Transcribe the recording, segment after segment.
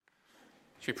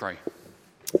Should we pray?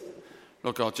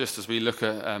 Lord God, just as we look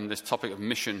at this topic of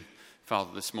mission, Father,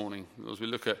 this morning, as we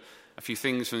look at a few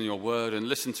things from your word and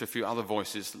listen to a few other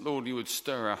voices, Lord, you would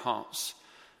stir our hearts.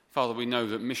 Father, we know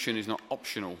that mission is not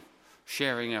optional.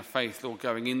 Sharing our faith, Lord,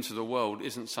 going into the world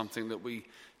isn't something that we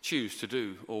choose to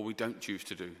do or we don't choose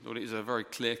to do. Lord, it is a very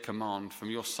clear command from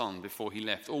your Son before he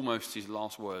left, almost his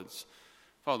last words.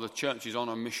 Father, the church is on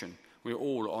a mission. We're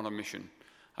all on a mission.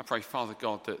 I pray, Father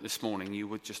God, that this morning you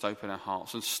would just open our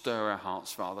hearts and stir our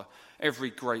hearts, Father. Every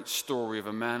great story of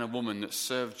a man and woman that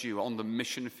served you on the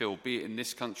mission field, be it in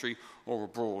this country or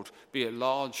abroad, be it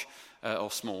large or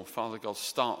small, Father God,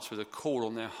 starts with a call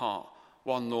on their heart,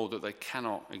 one, Lord, that they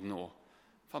cannot ignore.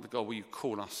 Father God, will you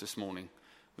call us this morning?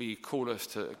 Will you call us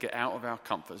to get out of our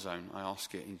comfort zone? I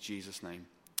ask it in Jesus' name.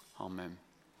 Amen.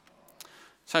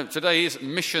 So today is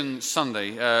Mission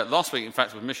Sunday. Last week, in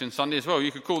fact, was Mission Sunday as well.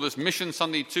 You could call this Mission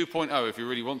Sunday 2.0 if you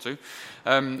really want to,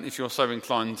 if you're so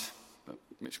inclined.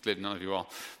 Which clearly none of you are,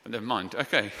 but never mind.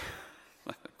 Okay.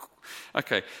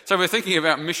 Okay, so we're thinking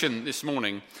about mission this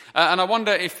morning. And I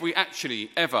wonder if we actually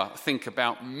ever think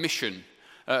about mission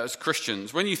as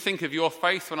Christians. When you think of your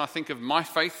faith, when I think of my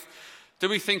faith, do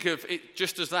we think of it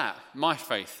just as that? My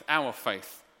faith, our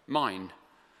faith, mine.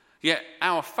 Yet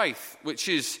our faith, which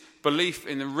is belief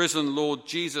in the risen Lord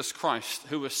Jesus Christ,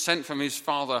 who was sent from his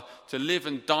Father to live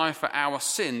and die for our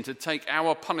sin, to take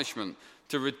our punishment,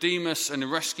 to redeem us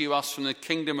and rescue us from the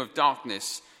kingdom of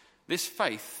darkness. This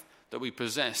faith that we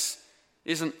possess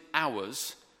isn't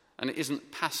ours and it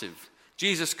isn't passive.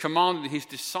 Jesus commanded his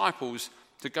disciples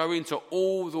to go into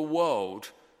all the world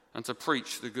and to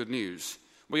preach the good news.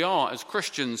 We are, as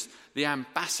Christians, the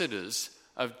ambassadors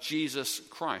of Jesus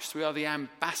Christ. We are the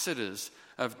ambassadors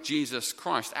of Jesus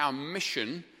Christ. Our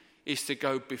mission is to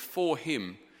go before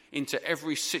him into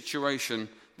every situation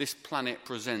this planet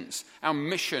presents. Our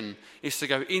mission is to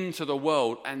go into the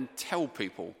world and tell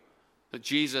people that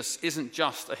Jesus isn't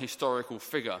just a historical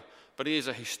figure, but he is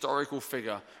a historical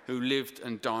figure who lived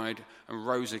and died and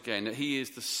rose again. That he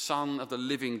is the Son of the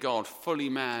living God, fully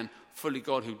man, fully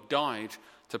God, who died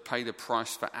to pay the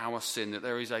price for our sin. That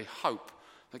there is a hope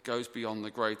that goes beyond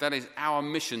the grave. That is our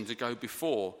mission, to go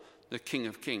before the King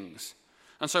of Kings.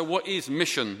 And so what is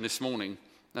mission this morning?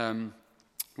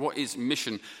 What is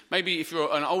mission? Maybe if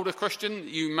you're an older Christian,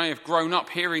 you may have grown up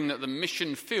hearing that the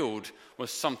mission field was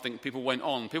something people went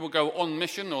on. People go on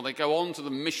mission, or they go on to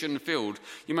the mission field.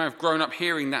 You may have grown up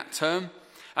hearing that term.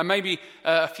 And maybe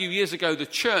a few years ago, the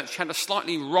church had a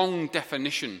slightly wrong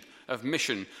definition of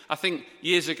mission. I think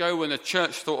years ago, when the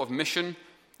church thought of mission,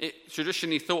 it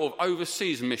traditionally thought of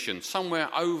overseas mission, somewhere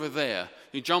over there.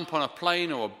 You jump on a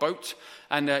plane or a boat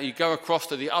and you go across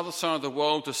to the other side of the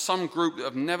world to some group that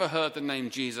have never heard the name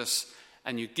Jesus,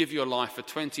 and you give your life for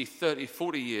 20, 30,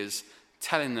 40 years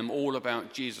telling them all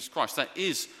about Jesus Christ. That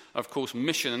is, of course,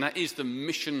 mission, and that is the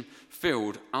mission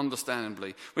field,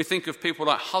 understandably. We think of people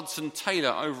like Hudson Taylor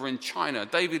over in China,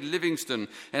 David Livingstone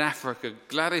in Africa,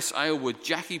 Gladys Aylward,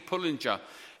 Jackie Pullinger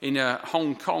in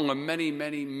Hong Kong, and many,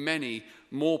 many, many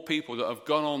more people that have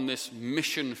gone on this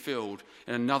mission field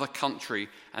in another country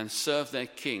and served their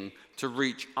king to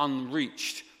reach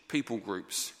unreached people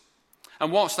groups.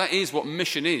 And whilst that is what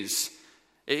mission is,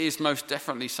 it is most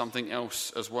definitely something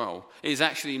else as well. It is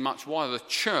actually much wider. The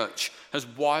church has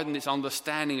widened its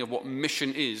understanding of what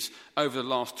mission is over the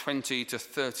last 20 to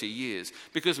 30 years.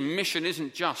 Because mission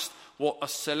isn't just what a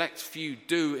select few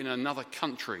do in another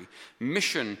country.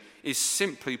 Mission is,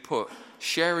 simply put,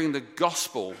 sharing the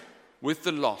gospel with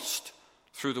the lost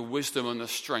through the wisdom and the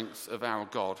strength of our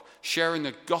God. Sharing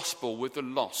the gospel with the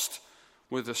lost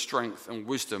with the strength and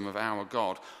wisdom of our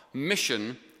God.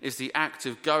 Mission is the act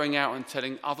of going out and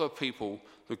telling other people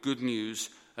the good news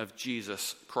of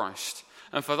Jesus Christ.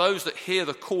 And for those that hear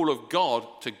the call of God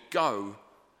to go,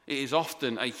 it is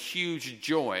often a huge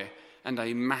joy and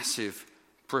a massive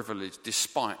privilege,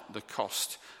 despite the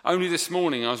cost. Only this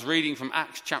morning I was reading from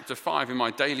Acts chapter 5 in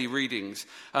my daily readings,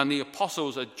 and the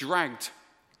apostles are dragged,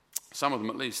 some of them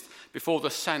at least, before the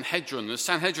Sanhedrin. The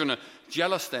Sanhedrin are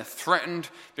jealous, they're threatened,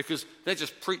 because they're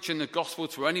just preaching the gospel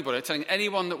to anybody. They're telling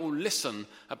anyone that will listen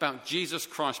about Jesus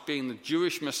Christ being the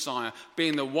Jewish Messiah,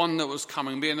 being the one that was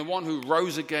coming, being the one who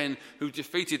rose again, who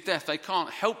defeated death. They can't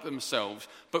help themselves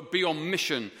but be on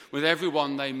mission with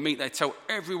everyone they meet. They tell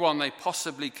everyone they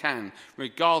possibly can,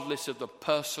 regardless of the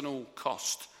personal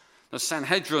cost. The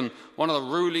Sanhedrin, one of the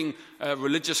ruling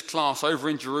religious class over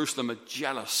in Jerusalem, are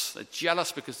jealous. They're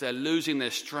jealous because they're losing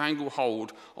their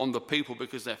stranglehold on the people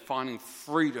because they're finding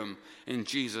freedom in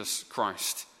Jesus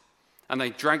Christ. And they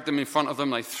drag them in front of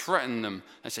them. They threaten them.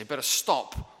 They say, better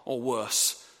stop or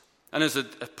worse. And as the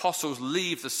apostles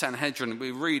leave the Sanhedrin,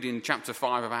 we read in chapter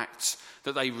 5 of Acts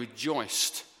that they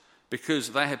rejoiced because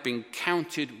they had been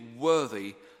counted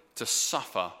worthy to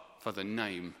suffer for the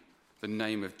name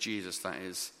of Jesus, that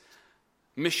is.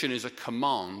 Mission is a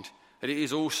command, but it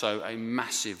is also a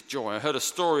massive joy. I heard a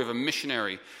story of a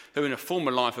missionary who in a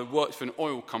former life had worked for an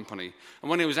oil company. And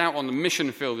when he was out on the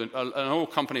mission field, an oil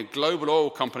company, a global oil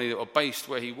company that were based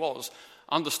where he was,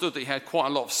 understood that he had quite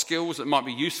a lot of skills that might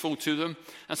be useful to them.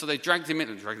 And so they pulled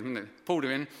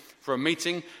him in for a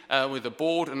meeting with the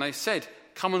board, and they said,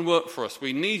 come and work for us.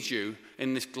 We need you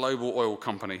in this global oil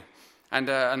company. And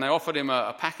they offered him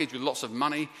a package with lots of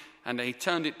money, and he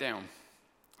turned it down.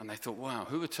 And they thought, wow,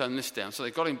 who would turn this down? So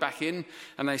they got him back in,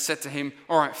 and they said to him,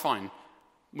 all right, fine,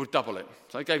 we'll double it.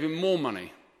 So they gave him more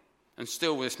money. And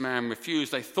still this man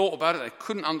refused. They thought about it. They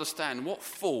couldn't understand what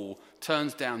fool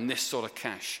turns down this sort of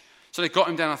cash. So they got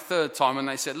him down a third time, and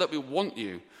they said, look, we want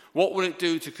you. What will it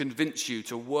do to convince you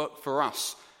to work for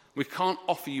us? We can't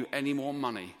offer you any more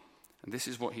money. And this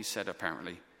is what he said,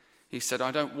 apparently. He said,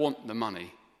 I don't want the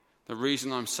money. The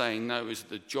reason I'm saying no is that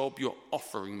the job you're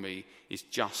offering me is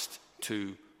just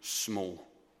too small.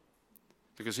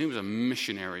 Because he was a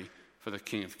missionary for the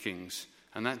King of Kings,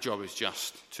 and that job is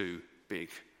just too big.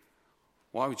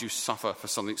 Why would you suffer for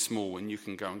something small when you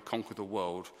can go and conquer the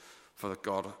world for the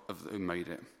God who made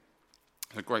it?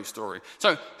 It's a great story.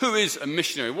 So, who is a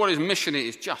missionary? What is missionary?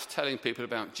 It's just telling people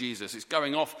about Jesus. It's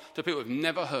going off to people who've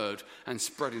never heard and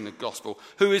spreading the gospel.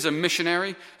 Who is a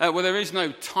missionary? Well, there is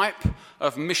no type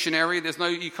of missionary.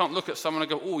 You can't look at someone and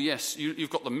go, oh, yes, you've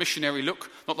got the missionary look.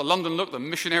 Not the London look, the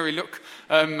missionary look.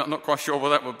 I'm not quite sure what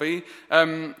that would be.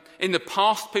 In the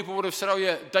past, people would have said, oh,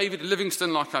 yeah, David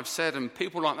Livingstone, like I've said, and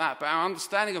people like that. But our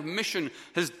understanding of mission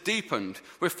has deepened.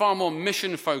 We're far more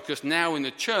mission-focused now in the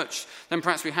church than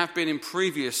perhaps we have been in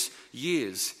previous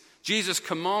years. Jesus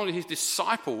commanded his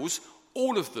disciples,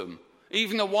 all of them,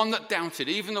 even the one that doubted,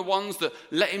 even the ones that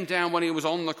let him down when he was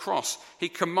on the cross. He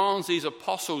commands these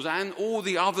apostles and all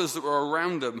the others that were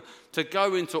around them to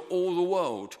go into all the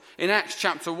world. In Acts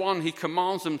chapter 1, he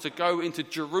commands them to go into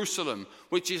Jerusalem,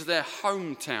 which is their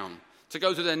hometown, to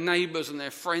go to their neighbours and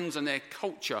their friends and their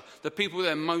culture, the people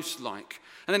they're most like.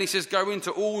 And then he says, go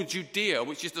into all Judea,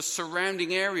 which is the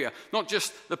surrounding area, not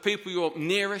just the people you're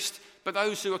nearest, but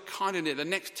those who are kind of near, the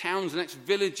next towns, the next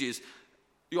villages,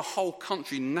 your whole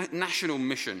country, national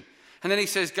mission. And then he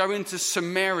says, go into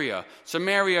Samaria.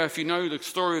 Samaria, if you know the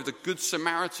story of the Good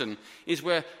Samaritan, is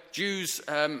where Jews'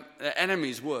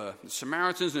 enemies were. The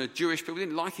Samaritans and the Jewish people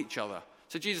didn't like each other.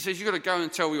 So Jesus says, you've got to go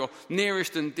and tell your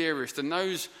nearest and dearest and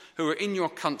those who are in your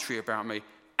country about me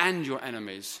and your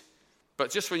enemies.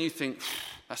 But just when you think,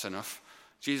 that's enough,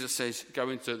 Jesus says, go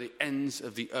into the ends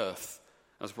of the earth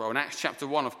as well. In Acts chapter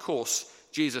 1, of course,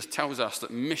 Jesus tells us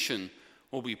that mission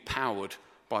will be powered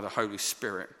by the Holy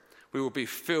Spirit. We will be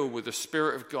filled with the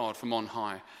Spirit of God from on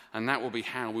high, and that will be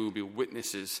how we will be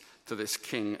witnesses to this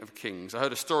King of Kings. I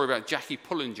heard a story about Jackie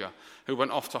Pullinger, who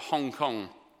went off to Hong Kong,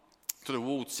 to the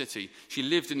walled city. She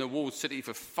lived in the walled city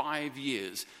for 5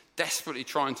 years, desperately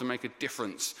trying to make a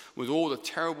difference with all the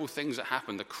terrible things that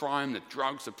happened, the crime, the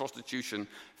drugs, the prostitution.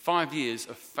 5 years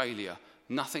of failure.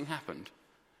 Nothing happened.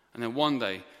 And then one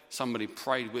day, somebody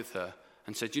prayed with her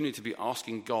and said, you need to be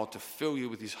asking God to fill you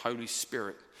with his Holy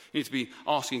Spirit. You need to be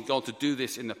asking God to do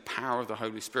this in the power of the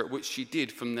Holy Spirit, which she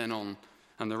did from then on.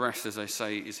 And the rest, as they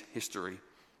say, is history.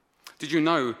 Did you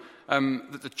know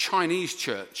that the Chinese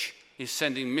church is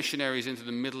sending missionaries into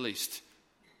the Middle East?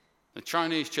 The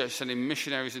Chinese church is sending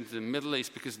missionaries into the Middle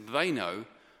East because they know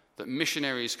that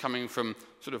missionaries coming from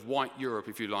sort of white Europe,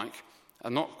 if you like,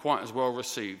 are not quite as well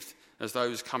received as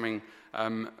those coming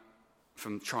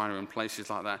from China and places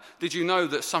like that. Did you know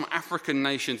that some African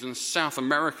nations and South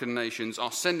American nations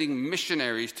are sending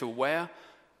missionaries to where?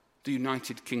 The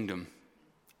United Kingdom.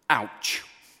 Ouch.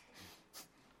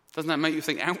 Doesn't that make you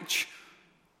think, ouch?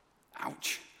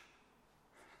 Ouch.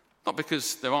 Not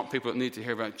because there aren't people that need to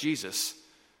hear about Jesus,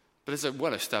 but there's a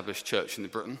well-established church in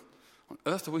Britain. What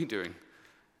on earth are we doing?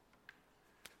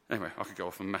 Anyway, I could go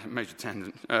off on a major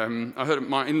tangent. I heard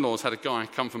my in-laws had a guy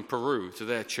come from Peru to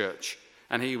their church,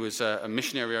 and he was a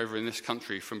missionary over in this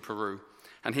country from Peru.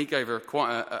 And he gave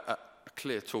quite a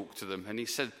clear talk to them. And he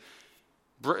said,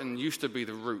 Britain used to be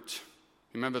the root.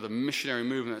 Remember the missionary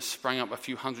movement that sprang up a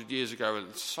few hundred years ago,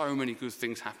 and so many good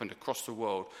things happened across the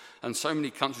world. And so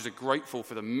many countries are grateful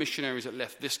for the missionaries that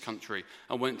left this country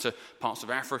and went to parts of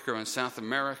Africa and South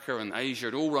America and Asia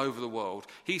and all over the world.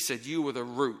 He said, you were the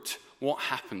root. What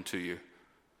happened to you?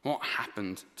 What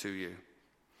happened to you?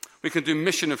 We can do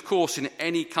mission, of course, in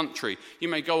any country. You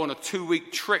may go on a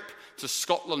 2-week trip to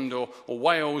Scotland or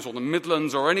Wales or the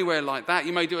Midlands or anywhere like that.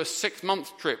 You may do a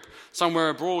 6-month trip somewhere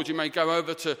abroad. You may go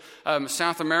over to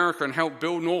South America and help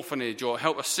build an orphanage or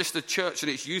help a sister church in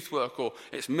its youth work or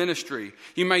its ministry.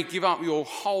 You may give up your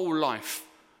whole life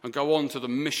and go on to the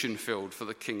mission field for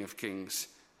the King of Kings,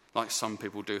 like some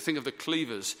people do. Think of the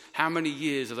Cleavers. How many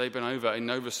years have they been over in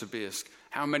Novosibirsk?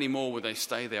 How many more would they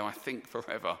stay there? I think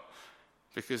forever,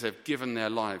 because they've given their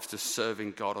lives to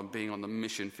serving God and being on the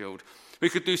mission field. We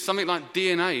could do something like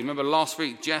DNA. Remember last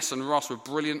week, Jess and Ross were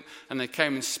brilliant, and they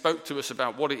came and spoke to us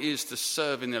about what it is to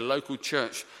serve in their local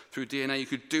church through DNA. You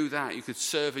could do that. You could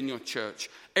serve in your church.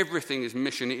 Everything is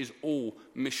mission. It is all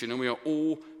mission, and we are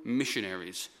all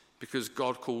missionaries because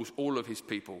God calls all of his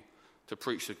people to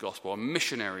preach the gospel. A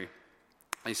missionary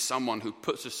is someone who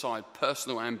puts aside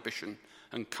personal ambition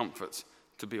and comfort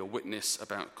to be a witness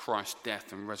about Christ's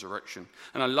death and resurrection.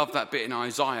 And I love that bit in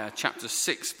Isaiah chapter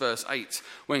 6 verse 8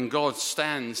 when God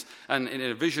stands and in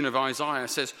a vision of Isaiah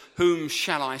says, "Whom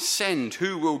shall I send?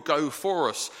 Who will go for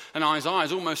us?" And Isaiah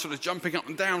is almost sort of jumping up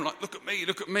and down like, look at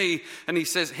me. And he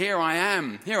says, here I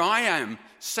am,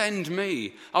 send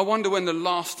me. I wonder when the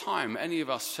last time any of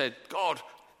us said, God,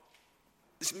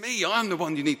 it's me, I'm the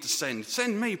one you need to send.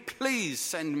 Send me, please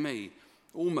send me.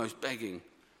 Almost begging.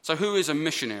 So who is a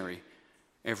missionary?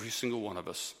 Every single one of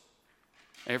us.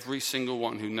 Every single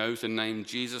one who knows the name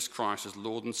Jesus Christ as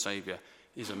Lord and Saviour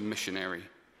is a missionary.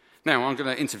 Now, I'm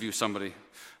going to interview somebody.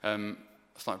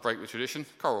 It's like break with tradition.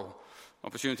 Coral,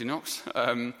 opportunity knocks.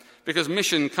 Because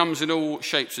mission comes in all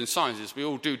shapes and sizes. We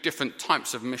all do different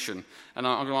types of mission. And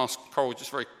I'm going to ask Coral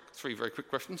just three very quick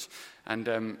questions, and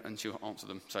she'll answer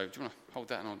them. So do you want to hold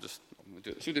that, and I'll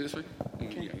do it. Should we do this?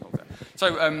 Okay. Yeah, hold that.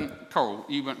 So, Coral,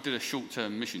 you did a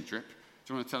short-term mission trip.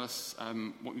 Do you want to tell us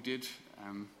what you did?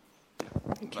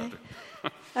 Okay.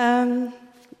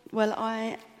 Well,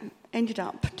 I ended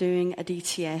up doing a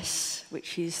DTS,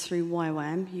 which is through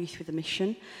YWAM, Youth with a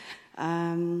Mission.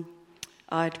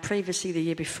 I'd previously, the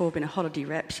year before, been a holiday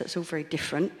rep, so it's all very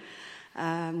different,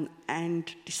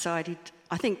 and decided,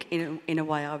 I think in a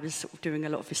way I was sort of doing a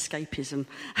lot of escapism,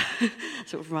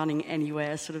 sort of running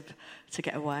anywhere sort of to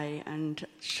get away, and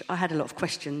I had a lot of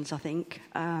questions, I think.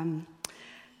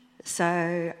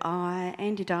 So I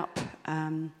ended up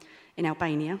in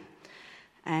Albania,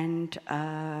 and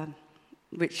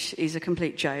which is a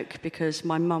complete joke because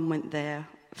my mum went there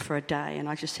for a day, and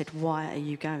I just said, "Why are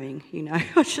you going?" You know,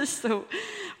 I just thought,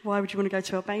 "Why would you want to go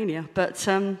to Albania?" But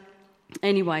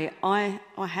anyway, I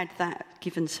had that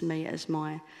given to me as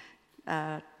my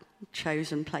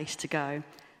chosen place to go,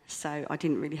 so I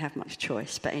didn't really have much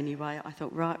choice. But anyway, I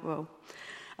thought, right, well,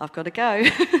 I've got to go.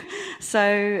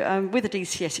 So with a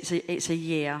DCS, it's a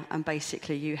year, and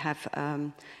basically you have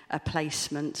a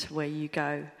placement where you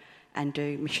go and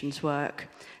do missions work.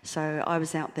 So I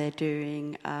was out there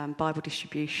doing Bible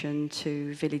distribution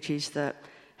to villages that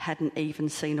hadn't even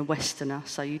seen a Westerner,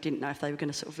 so you didn't know if they were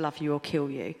going to sort of love you or kill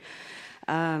you.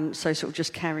 So sort of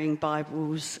just carrying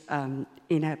Bibles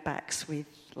in our backs with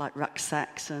like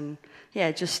rucksacks, and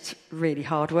yeah, just really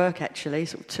hard work actually,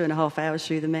 sort of 2.5 hours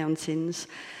through the mountains.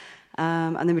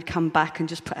 And then we'd come back and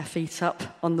just put our feet up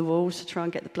on the walls to try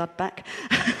and get the blood back.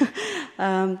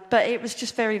 But it was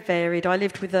just very varied. I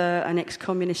lived with an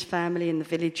ex-communist family in the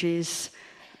villages,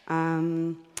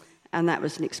 and that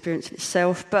was an experience in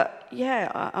itself. But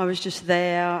yeah, I was just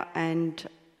there, and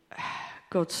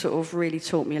God sort of really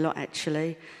taught me a lot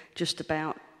actually, just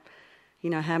about, you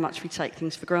know, how much we take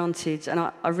things for granted. And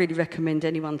I really recommend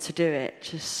anyone to do it,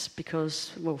 just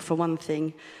because, well, for one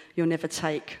thing, you'll never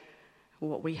take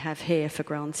what we have here for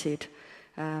granted.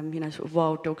 You know, sort of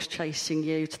wild dogs chasing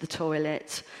you to the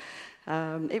toilet.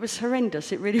 It was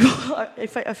horrendous. It really was.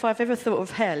 If I've ever thought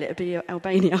of hell, it would be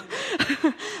Albania.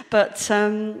 But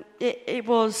it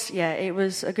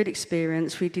was a good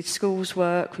experience. We did schools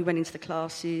work. We went into the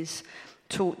classes,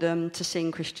 taught them to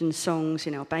sing Christian songs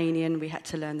in Albanian. We had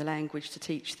to learn the language to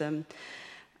teach them.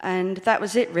 And that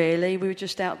was it, really. We were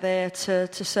just out there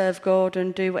to serve God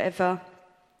and do whatever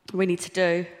we need to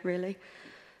do, really.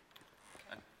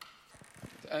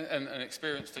 And an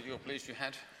experience that you're pleased you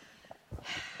had?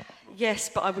 Yes,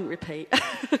 but I wouldn't repeat.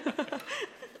 Okay.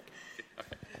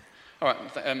 All right.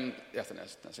 Yeah, I think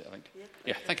that's it, I think.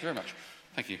 Yeah, thank you very much.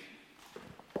 Thank you.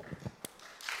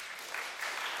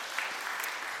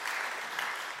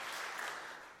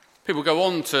 People go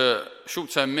on to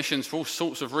short-term missions for all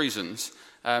sorts of reasons,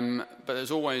 but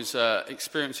there's always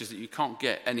experiences that you can't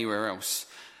get anywhere else.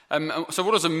 So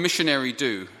what does a missionary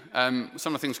do? Some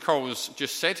of the things Coral has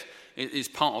just said is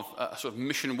part of a sort of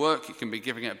mission work. It can be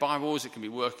giving out Bibles, it can be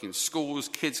working in schools,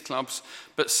 kids clubs,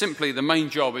 but simply the main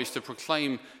job is to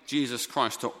proclaim Jesus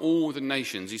Christ to all the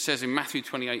nations. He says in Matthew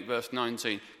 28 verse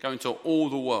 19, go into all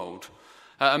the world.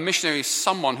 A missionary is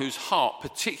someone whose heart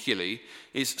particularly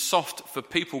is soft for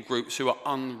people groups who are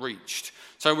unreached.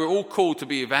 So we're all called to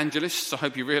be evangelists. I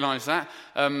hope you realise that.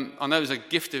 I know there's a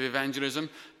gift of evangelism,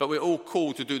 but we're all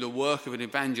called to do the work of an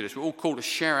evangelist. We're all called to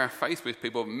share our faith with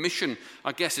people. Mission,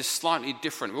 I guess, is slightly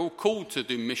different. We're all called to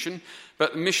do mission,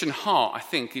 but the mission heart, I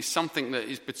think, is something that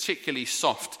is particularly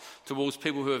soft towards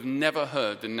people who have never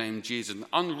heard the name Jesus,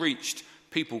 unreached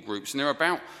people groups. And there are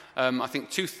about, I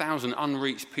think, 2,000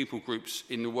 unreached people groups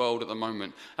in the world at the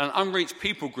moment. And an unreached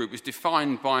people group is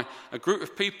defined by a group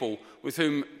of people with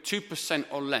whom 2%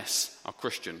 or less are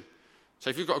Christian. So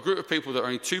if you've got a group of people that are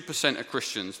only 2% are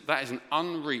Christians, that is an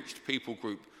unreached people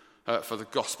group for the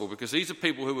gospel, because these are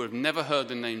people who have never heard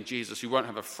the name Jesus, who won't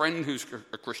have a friend who's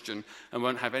a Christian and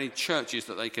won't have any churches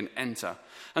that they can enter.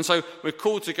 And so we're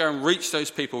called to go and reach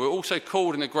those people. We're also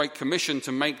called in the Great Commission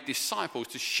to make disciples,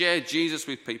 to share Jesus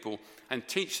with people and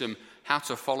teach them how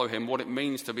to follow him, what it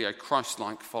means to be a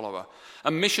Christ-like follower.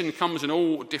 A mission comes in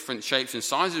all different shapes and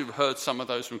sizes. We've heard some of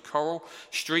those from Coral,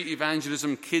 street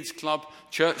evangelism, kids club,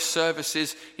 church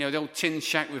services, the old tin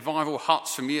shack revival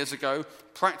huts from years ago,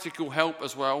 practical help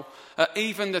as well,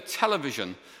 even the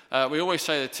television. We always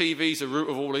say the TV's the root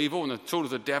of all evil and the tool of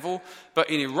the devil,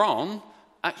 but in Iran,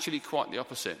 actually quite the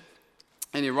opposite.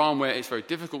 In Iran, where it's very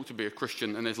difficult to be a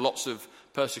Christian and there's lots of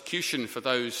persecution for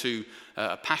those who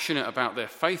are passionate about their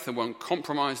faith and won't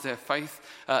compromise their faith,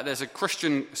 there's a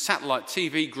Christian satellite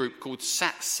TV group called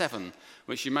Sat7,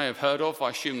 which you may have heard of.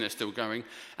 I assume they're still going.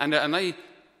 And they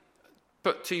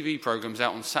put TV programs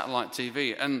out on satellite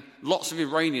TV, and lots of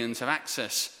Iranians have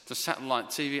access to satellite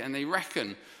TV, and they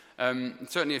reckon,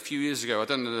 certainly a few years ago, I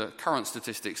don't know the current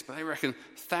statistics, but they reckon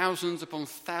thousands upon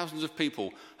thousands of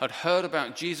people had heard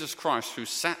about Jesus Christ through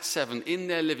Sat7 in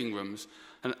their living rooms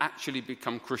and actually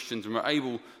become Christians, and were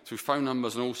able, through phone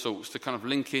numbers and all sorts, to kind of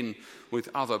link in with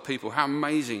other people. How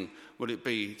amazing would it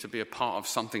be to be a part of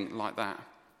something like that?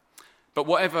 But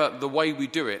whatever the way we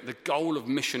do it, the goal of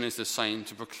mission is the same,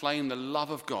 to proclaim the love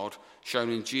of God shown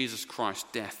in Jesus Christ's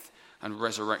death and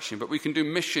resurrection. But we can do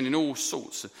mission in all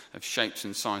sorts of shapes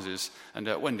and sizes. And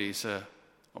Wendy's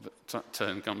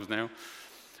turn comes now.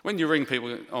 When you ring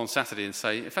people on Saturday and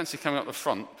say, fancy coming up the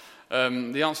front,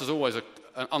 the answer is always an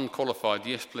unqualified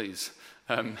yes, please.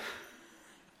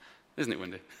 Isn't it,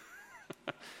 Wendy?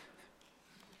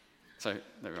 So,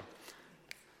 there we are.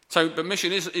 So, but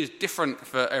mission is different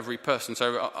for every person.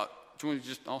 So, do you want me to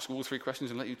just ask all three questions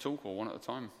and let you talk, or one at a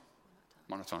time?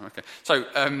 One at a time, okay. So,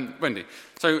 Wendy,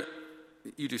 so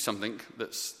you do something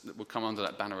that will come under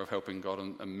that banner of helping God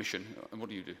and mission. And what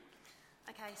do you do?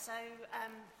 Okay, so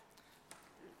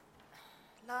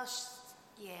last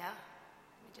year, let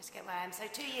me just get where I am. So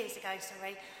 2 years ago,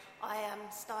 I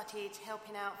started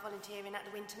helping out, volunteering at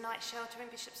the Winter Night Shelter in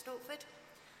Bishop Stortford,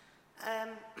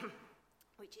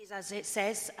 which is, as it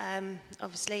says,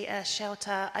 obviously a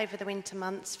shelter over the winter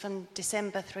months from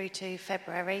December through to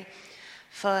February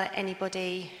for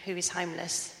anybody who is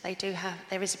homeless.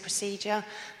 There is a procedure.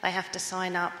 They have to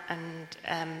sign up and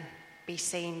be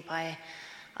seen by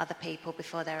other people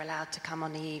before they're allowed to come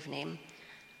on the evening.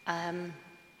 I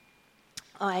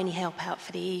only help out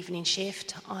for the evening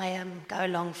shift. I go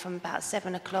along from about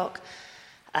 7 o'clock,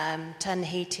 turn the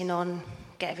heating on,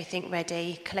 get everything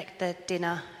ready, collect the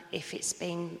dinner if it's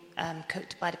been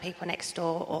cooked by the people next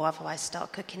door, or otherwise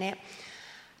start cooking it.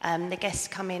 The guests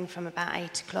come in from about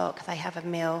 8 o'clock. They have a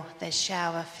meal. There's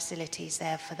shower facilities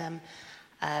there for them,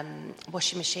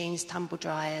 washing machines, tumble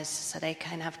dryers, so they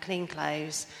can have clean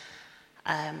clothes.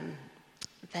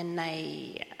 Then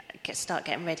they start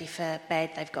getting ready for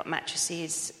bed. They've got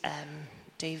mattresses,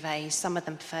 duvets. Some of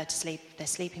them prefer to sleep with their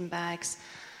sleeping bags.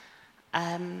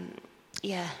 And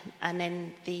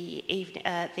then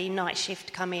the night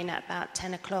shift come in at about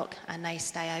 10 o'clock, and they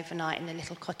stay overnight in the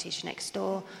little cottage next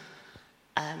door.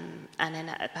 And then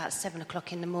at about 7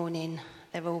 o'clock in the morning,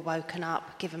 they're all woken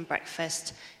up, given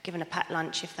breakfast, given a packed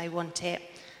lunch if they want it,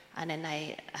 and then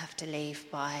they have to leave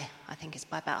by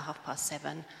about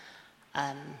 7:30.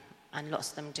 And lots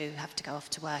of them do have to go off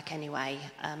to work anyway.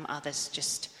 Others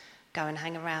just go and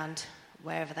hang around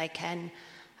wherever they can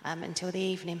until the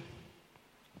evening.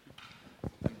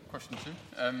 Question two.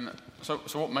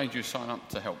 So what made you sign up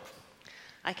to help?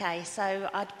 Okay, so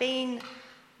I'd been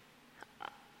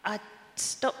a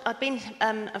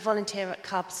volunteer at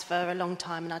Cubs for a long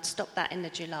time, and I'd stopped that in the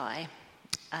July,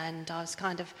 and I was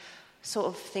kind of sort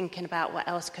of thinking about what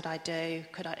else could I do?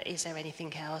 Is there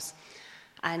anything else?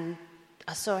 And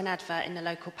I saw an advert in the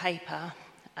local paper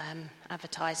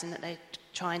advertising that they're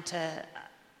trying to,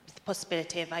 the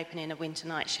possibility of opening a winter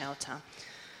night shelter.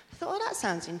 I thought, that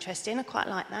sounds interesting, I quite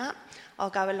like that. I'll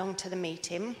go along to the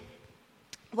meeting.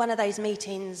 One of those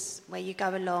meetings where you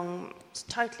go along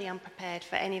totally unprepared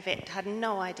for any of it, had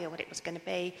no idea what it was going to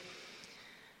be.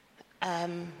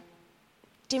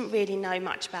 Didn't really know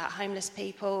much about homeless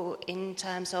people in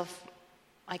terms of,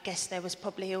 I guess there was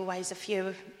probably always a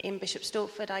few in Bishop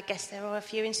Stortford. I guess there are a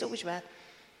few in Stortford where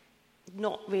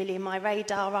not really in my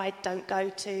radar. I don't go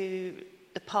to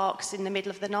the parks in the middle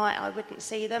of the night. I wouldn't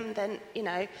see them. Then,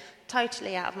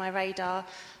 totally out of my radar.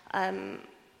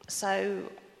 So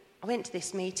I went to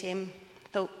this meeting,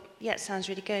 thought, yeah, it sounds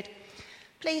really good.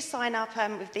 Please sign up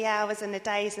with the hours and the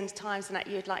days and the times and that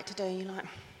you'd like to do. And you're like,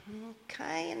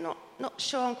 okay, I'm not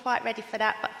sure I'm quite ready for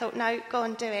that, but I thought, no, go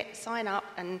and do it, sign up,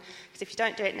 and because if you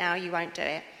don't do it now, you won't do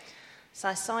it. So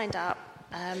I signed up,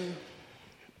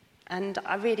 and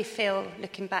I really feel,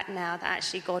 looking back now, that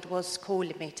actually God was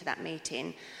calling me to that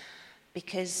meeting,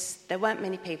 because there weren't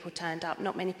many people turned up,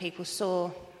 not many people saw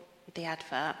the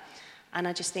advert, and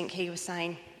I just think he was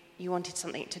saying, you wanted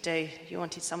something to do, you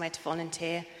wanted somewhere to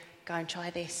volunteer, go and try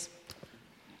this.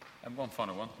 And one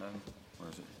final one, where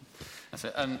is it? That's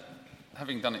it.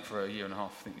 Having done it for a year and a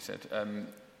half, I think you said,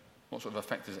 what sort of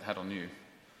effect has it had on you?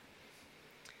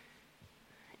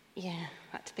 Yeah,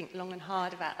 I had to think long and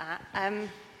hard about that.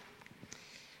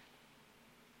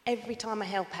 Every time I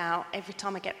help out, every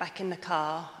time I get back in the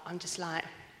car, I'm just like,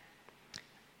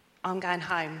 I'm going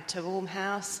home to a warm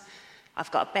house,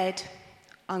 I've got a bed,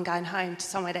 I'm going home to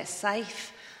somewhere that's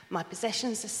safe, my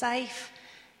possessions are safe.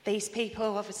 These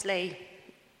people, obviously,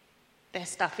 their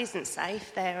stuff isn't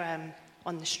safe, they're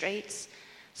on the streets.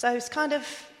 So it's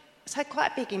had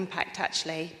quite a big impact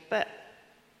actually, but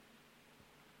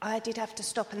I did have to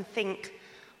stop and think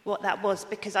what that was,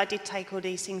 because I did take all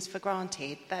these things for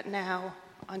granted, that now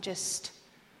I'm just,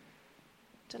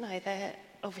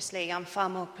 obviously I'm far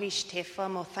more appreciative, far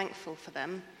more thankful for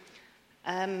them.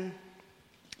 And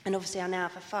obviously I now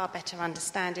have a far better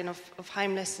understanding of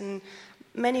homeless, and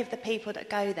many of the people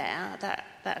that go there, that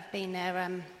have been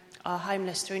there, are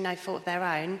homeless through no fault of their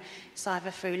own. It's either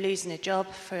through losing a job,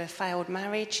 through a failed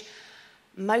marriage.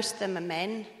 Most of them are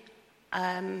men.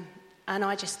 And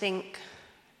I just think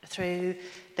through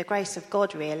the grace of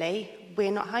God, really,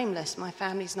 we're not homeless. My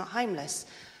family's not homeless.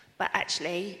 But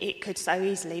actually, it could so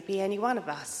easily be any one of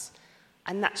us.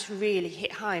 And that's really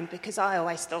hit home, because I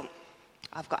always thought,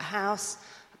 I've got a house,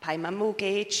 I pay my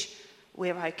mortgage,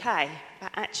 we're okay.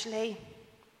 But actually,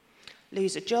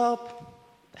 lose a job,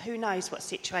 who knows what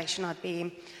situation I'd be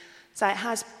in. So it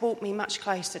has brought me much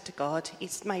closer to God.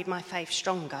 It's made my faith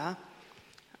stronger.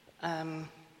 And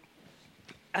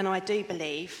I do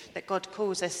believe that God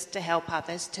calls us to help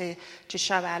others, to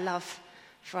show our love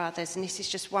for others. And this is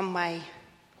just one way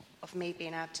of me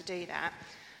being able to do that.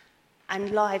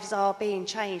 And lives are being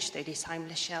changed through this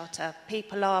homeless shelter.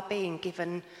 People are being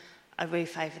given a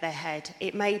roof over their head.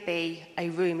 It may be a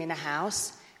room in a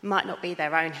house. It might not be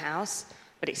their own house,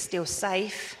 but it's still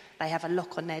safe. They have a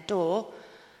lock on their door.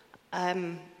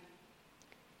 And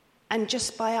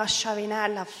just by us showing our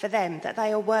love for them, that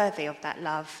they are worthy of that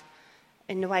love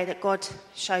in the way that God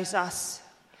shows us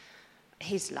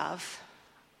his love,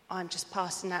 I'm just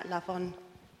passing that love on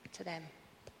to them.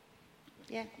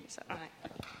 Yeah, is that right?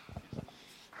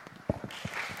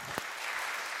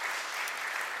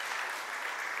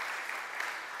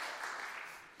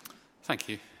 Thank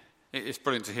you. It's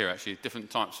brilliant to hear, actually, different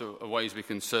types of ways we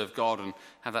can serve God and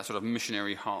have that sort of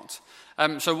missionary heart.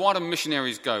 So why do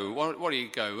missionaries go? Why do you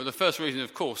go? Well, the first reason,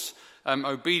 of course,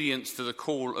 obedience to the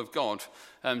call of God.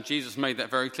 Jesus made that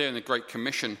very clear in the Great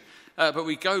Commission. But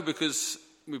we go because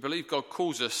we believe God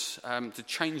calls us to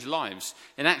change lives.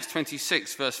 In Acts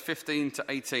 26, verse 15 to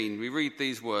 18, we read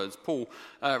these words. Paul,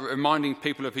 reminding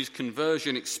people of his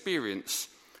conversion experience,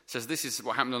 says this is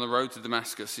what happened on the road to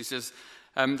Damascus. He says,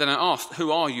 then I asked,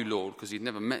 who are you, Lord? Because he'd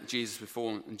never met Jesus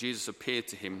before, and Jesus appeared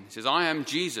to him. He says, I am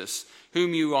Jesus,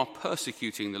 whom you are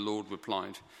persecuting, the Lord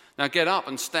replied. Now get up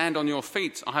and stand on your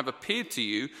feet. I have appeared to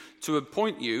you to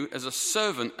appoint you as a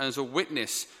servant, as a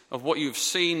witness of what you've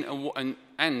seen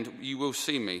and you will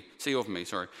see of me.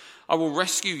 I will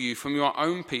rescue you from your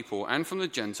own people and from the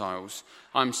Gentiles.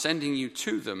 I'm sending you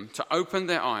to them to open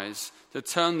their eyes, to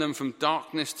turn them from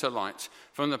darkness to light,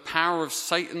 from the power of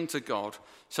Satan to God,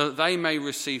 so that they may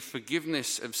receive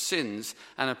forgiveness of sins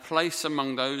and a place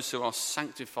among those who are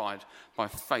sanctified by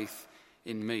faith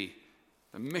in me.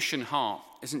 The mission heart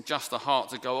isn't just a heart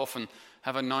to go off and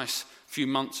have a nice few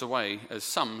months away, as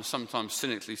some sometimes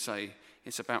cynically say.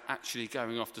 It's about actually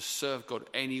going off to serve God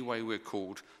any way we're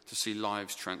called to see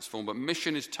lives transformed. But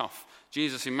mission is tough.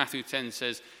 Jesus in Matthew 10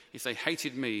 says, if they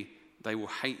hated me, they will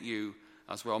hate you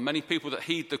as well. Many people that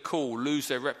heed the call lose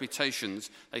their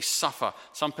reputations. They suffer.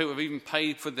 Some people have even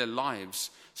paid for their lives.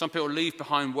 Some people leave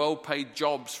behind well-paid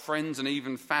jobs, friends, and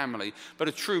even family. But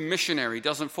a true missionary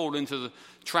doesn't fall into the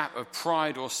trap of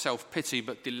pride or self-pity,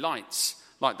 but delights,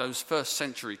 like those first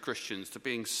century Christians, to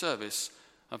being service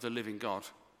of the living God.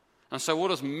 And so what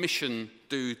does mission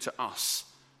do to us?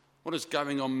 What does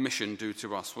going on mission do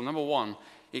to us? Well, number one,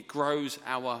 it grows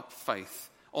our faith.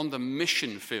 On the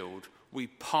mission field, we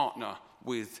partner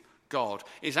with God.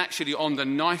 It's actually on the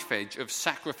knife edge of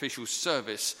sacrificial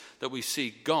service that we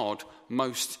see God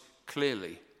most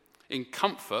clearly. In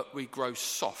comfort, we grow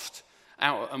soft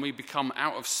and we become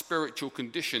out of spiritual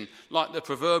condition, like the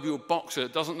proverbial boxer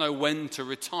that doesn't know when to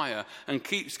retire and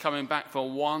keeps coming back for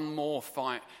one more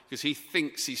fight because he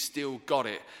thinks he's still got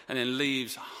it, and then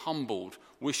leaves humbled,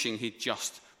 wishing he'd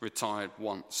just retired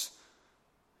once.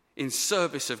 In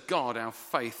service of God, our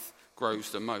faith grows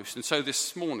the most. And so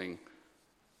this morning,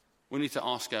 we need to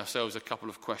ask ourselves a couple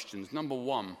of questions. Number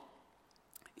one,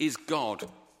 is God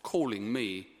calling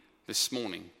me this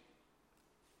morning?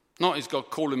 Not is God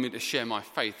calling me to share my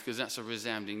faith, because that's a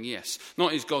resounding yes.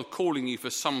 Not is God calling you for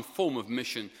some form of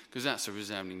mission, because that's a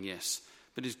resounding yes.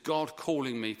 But is God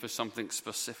calling me for something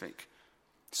specific?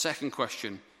 Second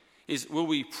question is, will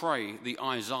we pray the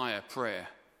Isaiah prayer?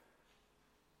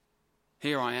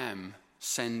 Here I am,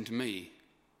 send me.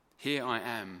 Here I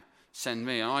am, send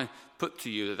me. And I put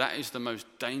to you that is the most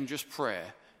dangerous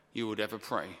prayer you would ever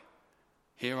pray.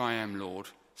 Here I am, Lord,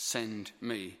 send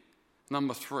me.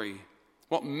 Number three,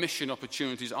 what mission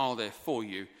opportunities are there for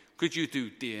you? Could you do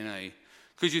DNA?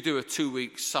 Could you do a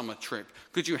 2-week summer trip?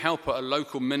 Could you help at a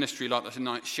local ministry like the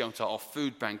Night Shelter or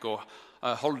Food Bank or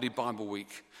Holiday Bible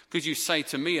Week? Could you say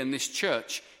to me in this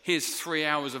church, here's 3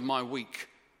 hours of my week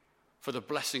for the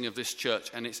blessing of this church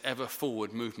and its ever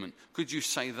forward movement? Could you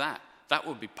say that? That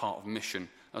would be part of mission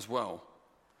as well.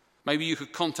 Maybe you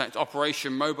could contact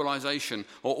Operation Mobilization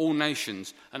or All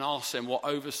Nations and ask them what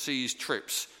overseas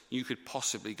trips you could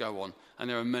possibly go on. And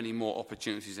there are many more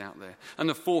opportunities out there. And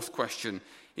the fourth question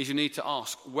is, you need to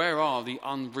ask, where are the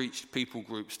unreached people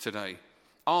groups today?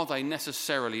 Are they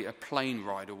necessarily a plane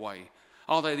ride away?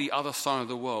 Are they the other side of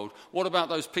the world? What about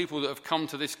those people that have come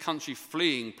to this country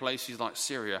fleeing places like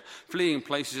Syria, fleeing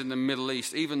places in the Middle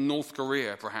East, even North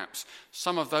Korea perhaps?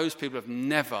 Some of those people have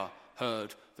never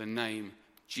heard the name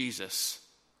Jesus,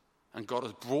 and God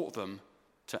has brought them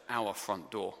to our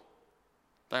front door.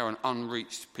 They are an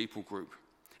unreached people group.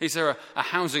 Is there a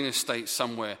housing estate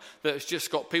somewhere that has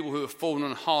just got people who have fallen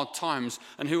on hard times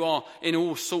and who are in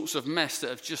all sorts of mess that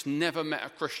have just never met a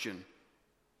Christian?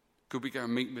 Could we go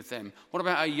and meet with them? What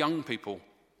about our young people?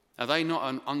 Are they not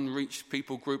an unreached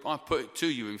people group? I put it to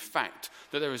you, in fact,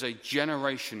 that there is a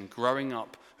generation growing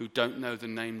up who don't know the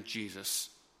name Jesus.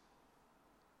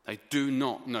 They do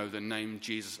not know the name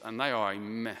Jesus, and they are a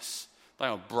mess. They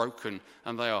are broken,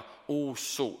 and they are all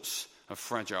sorts of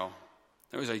fragile.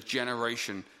 There is a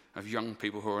generation of young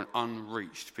people who are an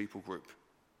unreached people group.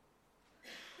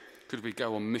 Could we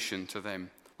go on mission to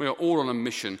them? We are all on a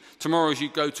mission. Tomorrow as you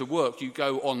go to work, you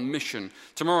go on mission.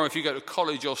 Tomorrow if you go to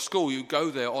college or school, you go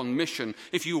there on mission.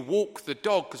 If you walk the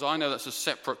dog, because I know that's a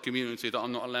separate community that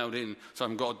I'm not allowed in, so I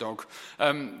haven't got a dog,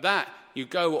 that you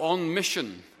go on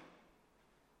mission.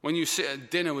 When you sit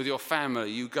at dinner with your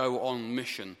family, you go on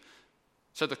mission.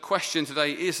 So the question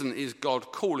today isn't, is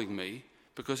God calling me?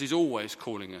 Because he's always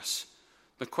calling us.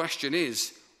 The question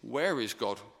is, where is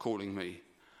God calling me?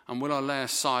 And will I lay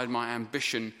aside my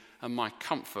ambition and my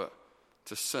comfort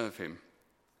to serve him?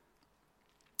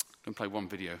 I'm going to play one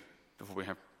video before we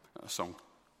have a song.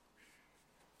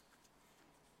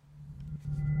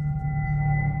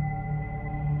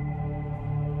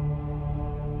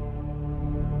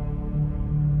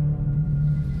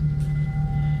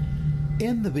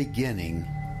 In the beginning,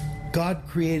 God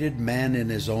created man in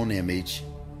his own image.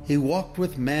 He walked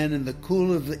with man in the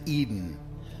cool of Eden,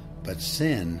 but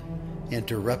sin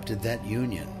interrupted that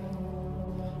union.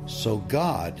 So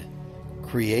God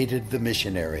created the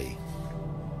missionary.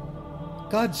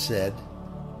 God said,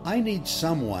 I need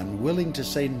someone willing to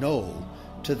say no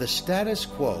to the status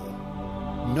quo,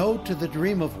 no to the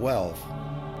dream of wealth,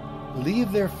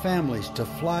 leave their families to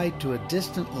fly to a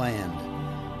distant land,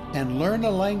 and learn a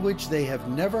language they have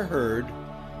never heard,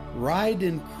 ride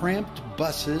in cramped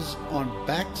buses on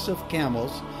backs of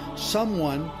camels,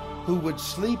 someone who would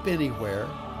sleep anywhere,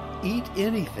 eat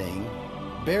anything,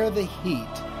 bear the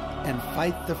heat, and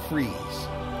fight the freeze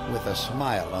with a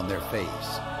smile on their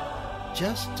face,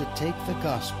 just to take the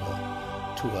gospel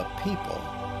to a people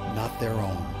not their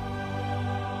own.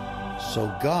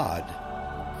 So God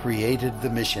created the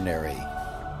missionary.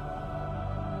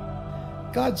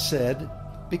 God said,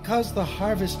 "Because the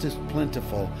harvest is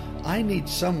plentiful, I need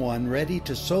someone ready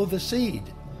to sow the seed,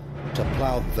 to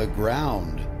plow the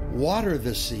ground, water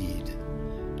the seed,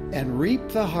 and reap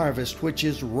the harvest which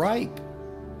is ripe.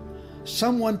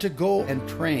 Someone to go and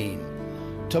train,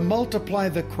 to multiply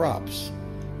the crops,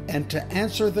 and to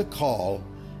answer the call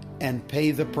and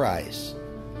pay the price."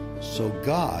 So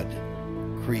God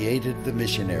created the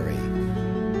missionary.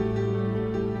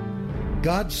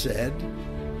 God said,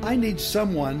 "I need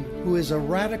someone who is a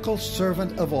radical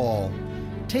servant of all,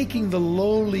 taking the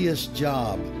lowliest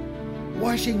job,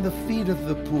 washing the feet of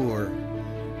the poor,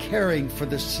 caring for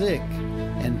the sick,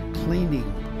 and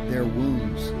cleaning their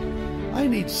wounds. I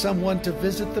need someone to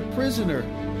visit the prisoner,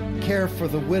 care for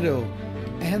the widow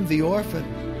and the orphan,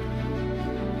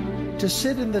 to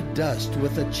sit in the dust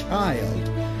with a child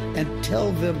and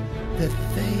tell them that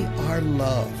they are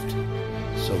loved."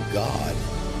 So God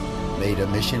made a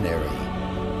missionary.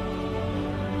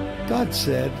 God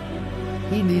said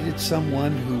He needed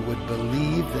someone who would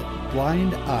believe that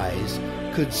blind eyes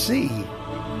could see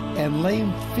and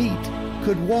lame feet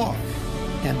could walk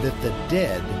and that the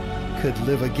dead could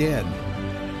live again.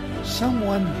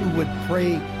 Someone who would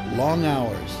pray long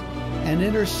hours and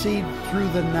intercede through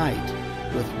the night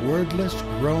with wordless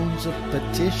groans of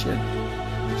petition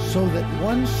so that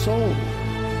one soul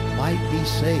might be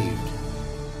saved.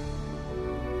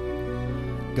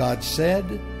 God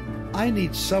said, "I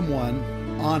need someone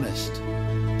honest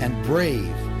and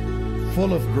brave,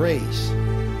 full of grace,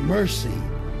 mercy,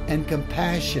 and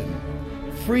compassion,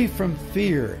 free from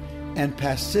fear and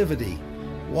passivity,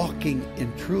 walking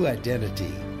in true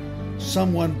identity,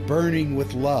 someone burning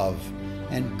with love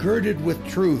and girded with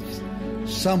truth,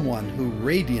 someone who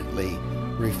radiantly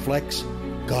reflects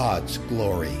God's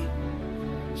glory."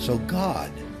 So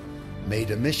God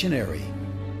made a missionary.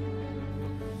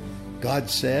 God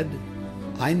said,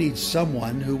 "I need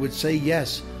someone who would say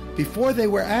yes before they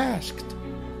were asked,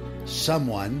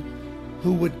 someone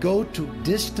who would go to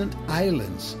distant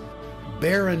islands,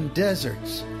 barren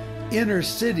deserts, inner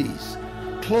cities,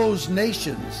 closed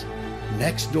nations,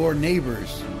 next-door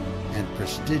neighbors, and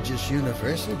prestigious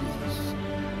universities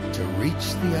to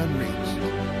reach the unreached.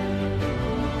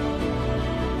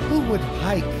 Who would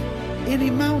hike any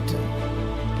mountain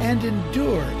and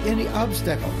endure any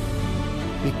obstacle?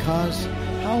 Because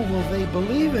how will they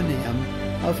believe in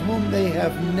Him of whom they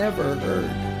have never heard?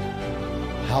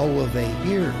 How will they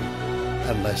hear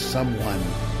unless someone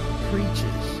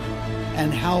preaches?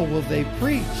 And how will they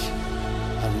preach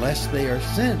unless they are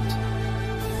sent?"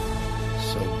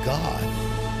 So God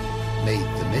made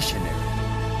the missionary.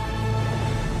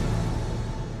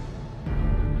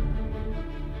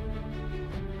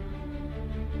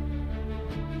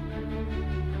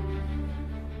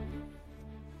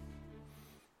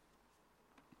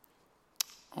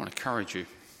 I want to encourage you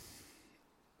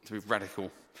to be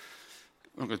radical.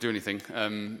 I'm not going to do anything,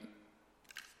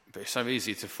 but it's so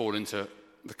easy to fall into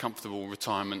the comfortable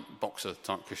retirement boxer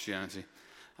type Christianity,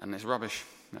 and it's rubbish.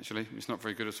 Actually, it's not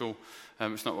very good at all.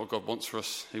 It's not what God wants for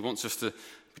us. He wants us to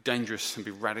be dangerous and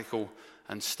be radical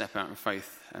and step out in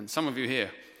faith. And some of you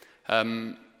here,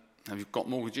 have you got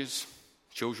mortgages,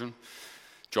 children,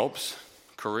 jobs,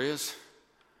 careers?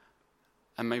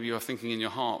 And maybe you're thinking in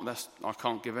your heart, I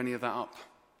can't give any of that up.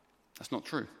 That's not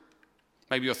true.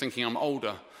 Maybe you're thinking, I'm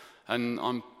older and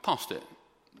I'm past it.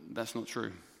 That's not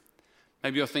true.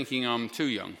 Maybe you're thinking, I'm too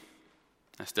young.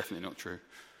 That's definitely not true.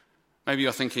 Maybe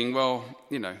you're thinking, well,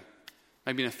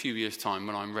 maybe in a few years' time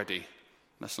when I'm ready.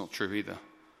 That's not true either.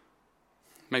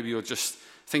 Maybe you're just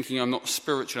thinking, I'm not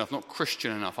spiritual enough, not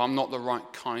Christian enough. I'm not the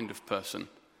right kind of person.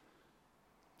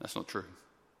 That's not true.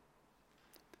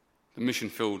 The mission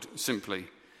field simply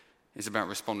is about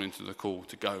responding to the call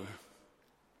to go.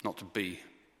 Not to be,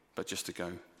 but just to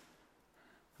go.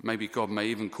 Maybe God may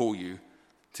even call you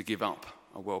to give up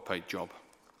a well-paid job,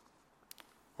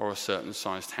 or a certain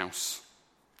sized house,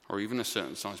 or even a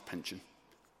certain sized pension,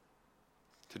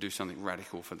 to do something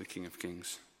radical for the King of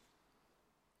Kings.